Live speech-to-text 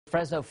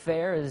Fresno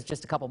Fair is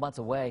just a couple months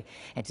away,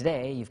 and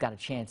today you've got a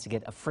chance to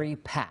get a free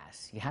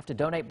pass. You have to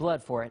donate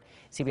blood for it.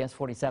 CBS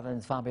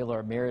 47's Fabiola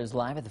Ramirez is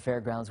live at the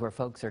fairgrounds where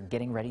folks are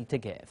getting ready to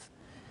give.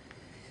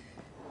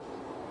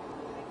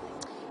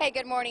 Hey,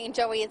 good morning,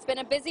 Joey. It's been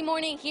a busy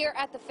morning here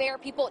at the fair,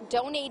 people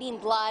donating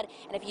blood.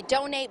 And if you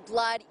donate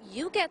blood,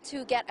 you get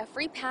to get a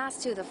free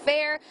pass to the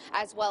fair,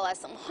 as well as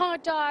some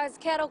hot dogs,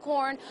 kettle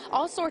corn,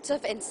 all sorts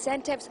of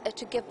incentives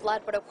to give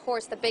blood. But of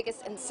course, the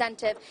biggest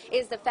incentive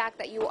is the fact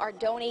that you are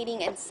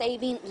donating and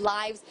saving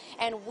lives.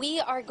 And we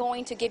are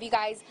going to give you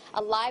guys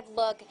a live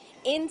look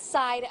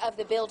inside of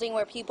the building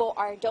where people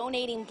are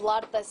donating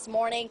blood this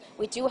morning.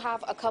 We do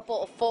have a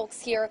couple of folks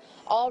here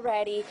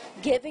already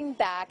giving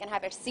back, and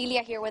have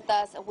Celia here with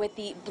us with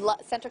the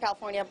Central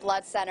California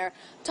Blood Center.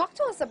 Talk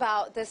to us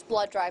about this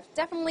blood drive.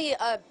 Definitely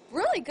a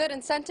really good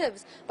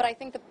incentives, but I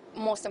think the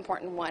most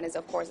important one is,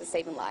 of course, is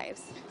saving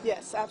lives.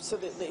 Yes,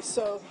 absolutely.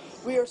 So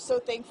we are so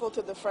thankful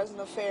to the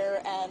Fresno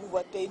Fair and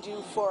what they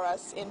do for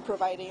us in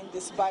providing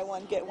this buy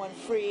one, get one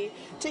free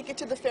ticket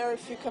to the fair.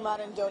 If you come out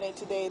and donate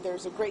today,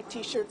 there's a great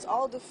t-shirts,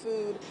 all the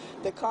food,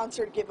 the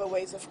concert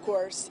giveaways, of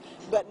course,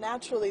 but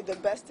naturally the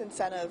best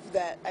incentive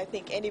that I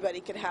think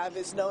anybody could have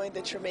is knowing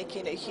that you're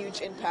making a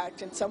huge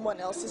impact in someone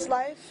else's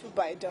life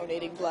by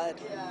donating blood.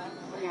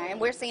 Yeah,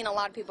 and we're seeing a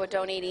lot of people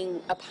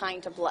donating a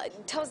pint of blood.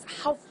 Tell us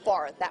how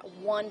far that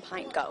one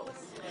pint goes.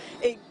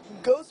 It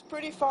goes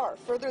pretty far,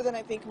 further than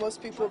I think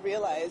most people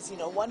realize. You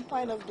know, 1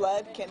 pint of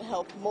blood can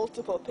help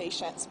multiple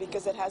patients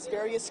because it has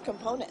various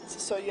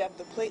components. So you have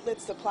the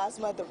platelets, the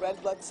plasma, the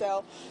red blood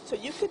cell. So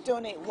you could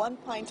donate 1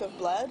 pint of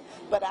blood,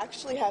 but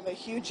actually have a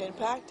huge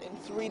impact in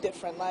 3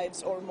 different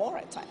lives or more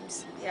at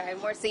times. Yeah,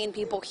 and we're seeing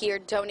people here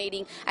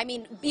donating. I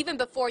mean, even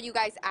before you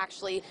guys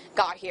actually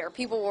got here,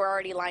 people were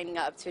already lining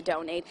up to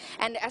donate.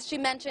 And as she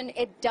mentioned,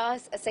 it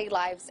does save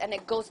lives, and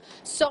it goes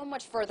so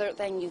much further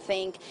than you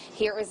think.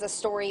 Here is a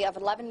story of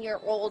an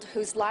 11-year-old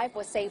whose life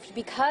was saved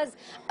because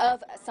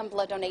of some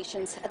blood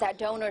donations that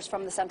donors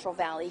from the Central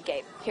Valley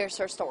gave. Here's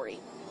her story.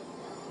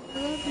 I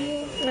love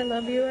you. I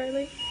love you,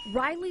 Riley.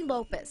 Riley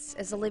Lopez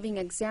is a living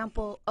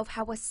example of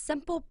how a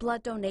simple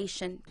blood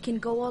donation can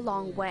go a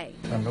long way.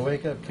 Time to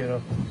wake up,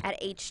 kiddo. At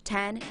age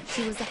 10,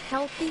 she was a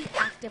healthy,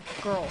 active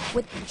girl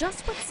with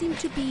just what seemed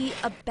to be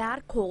a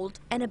bad cold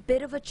and a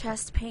bit of a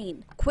chest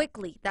pain.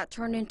 Quickly, that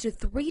turned into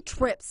 3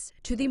 trips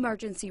to the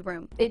emergency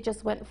room. It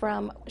just went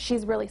from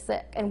she's really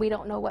sick and we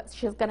don't know what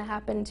she's going to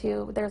happen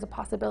to there's a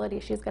possibility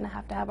she's going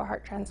to have a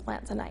heart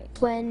transplant tonight.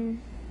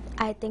 When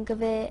I think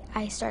of it,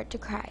 I start to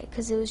cry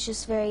because it was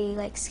just very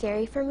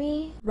scary for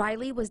me.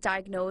 Riley was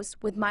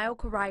diagnosed with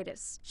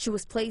myocarditis. She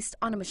was placed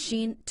on a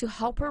machine to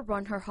help her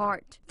run her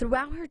heart.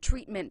 Throughout her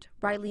treatment,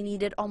 Riley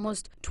needed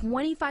almost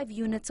 25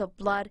 units of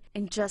blood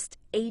in just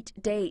 8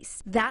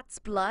 days. That's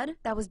blood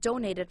that was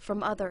donated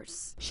from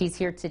others. She's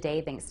here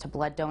today thanks to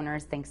blood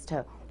donors, thanks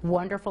to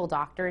wonderful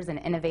doctors and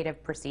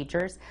innovative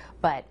procedures,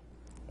 but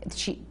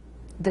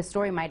the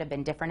story might have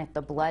been different if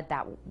the blood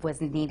that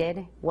was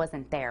needed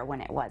wasn't there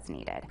when it was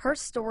needed. Her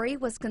story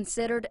was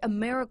considered a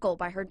miracle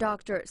by her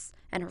doctors,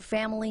 and her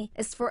family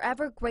is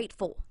forever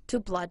grateful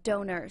to blood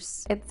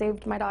donors. It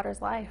saved my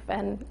daughter's life,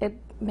 and it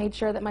made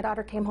sure that my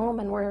daughter came home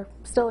and we're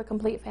still a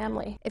complete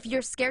family. If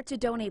you're scared to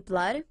donate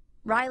blood,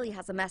 Riley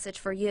has a message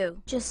for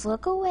you. Just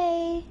look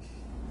away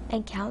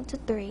and count to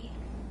 3.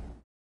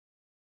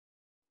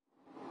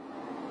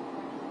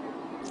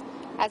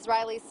 As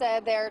Riley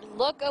said there,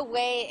 look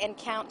away and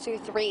count to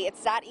 3.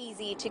 It's that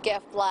easy to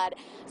give blood.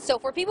 So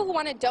for people who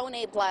want to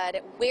donate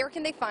blood, where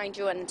can they find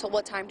you and until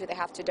what time do they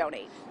have to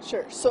donate?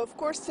 Sure. So of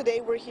course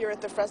today we're here at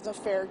the Fresno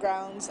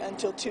Fairgrounds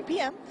until 2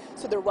 p.m.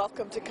 So they're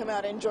welcome to come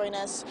out and join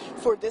us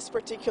for this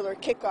particular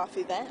kickoff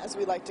event, as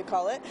we like to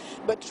call it.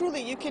 But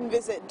truly you can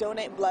visit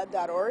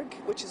donateblood.org,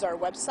 which is our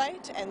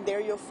website, and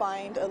there you'll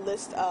find a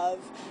list of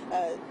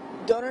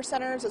donor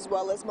centers as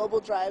well as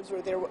mobile drives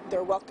where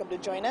they're welcome to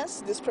join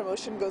us. This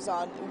promotion goes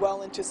on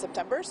well into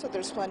September, so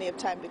there's plenty of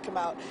time to come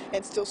out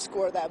and still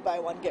score that buy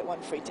one get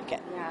one free ticket.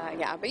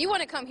 Yeah, but you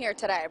want to come here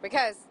today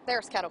because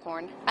there's kettle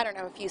corn. I don't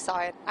know if you saw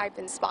it. I've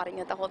been spotting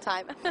it the whole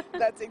time.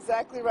 That's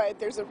exactly right.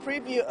 There's a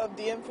preview of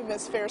the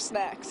infamous fair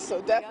snacks,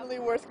 so definitely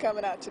worth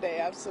coming out today,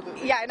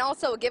 absolutely. Yeah, and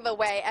also a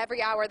giveaway.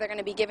 Every hour they're going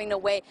to be giving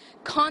away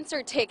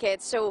concert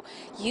tickets, so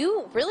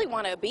you really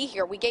want to be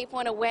here. We gave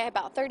one away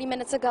about 30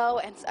 minutes ago,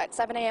 and at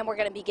 7 a.m. we're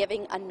going to be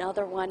giving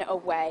another one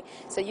away.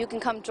 So you can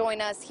come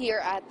join us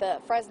here at the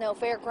Fresno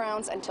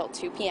Fairgrounds until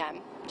 2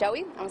 p.m.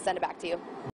 Joey, I'm going to send it back to you.